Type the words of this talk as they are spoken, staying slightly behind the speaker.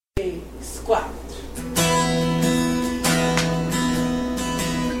4.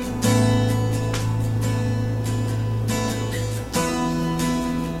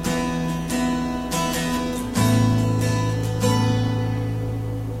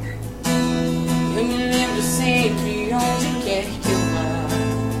 Eu me lembro sempre onde quer que eu vá.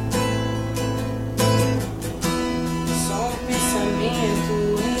 Só um pensamento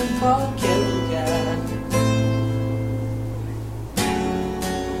em qualquer lugar.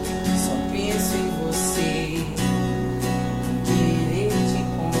 Só penso em você, querer te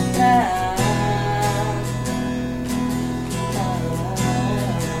encontrar.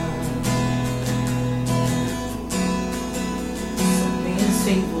 Só penso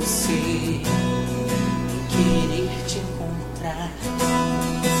em você, querer te encontrar.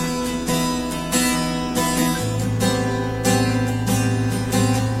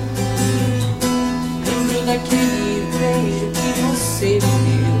 Lembro daquele beijo que você me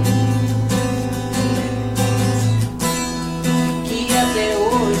deu, que até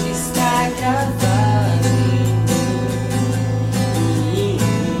hoje está gravado em mim.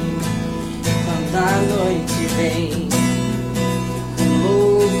 Quando a noite vem,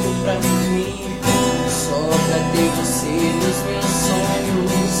 louco pra mim, só pra ter você nos meus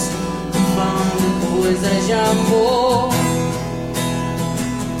sonhos, falando coisas de amor.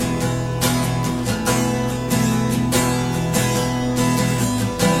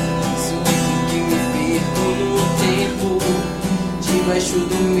 Sinto que me perco no tempo, debaixo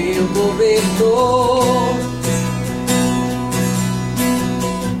do meu cobertor.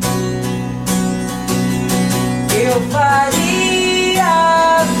 Eu faria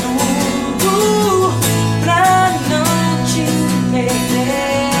tudo pra não te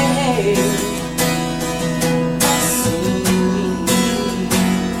perder. Assim,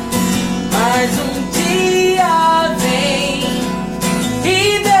 mas um dia vem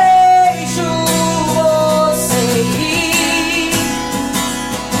e deixo você ir.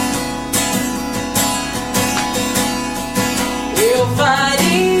 Eu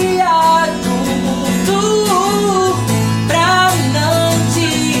faria tudo pra não te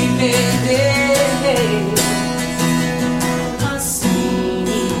perder. Assim,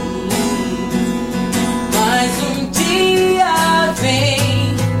 mas um dia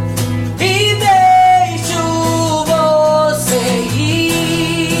vem e deixo você ir.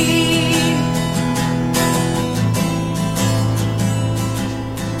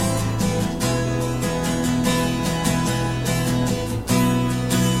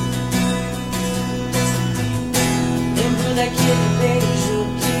 Lembro daquele beijo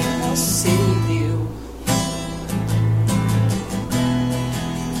que você me deu,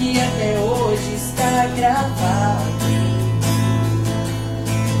 que até hoje está gravado em mim.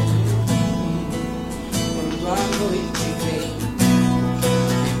 Quando a noite vem,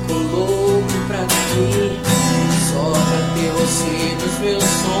 fico louco pra mim, só pra ter você nos meus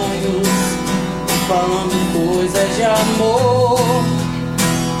sonhos, falando coisas de amor.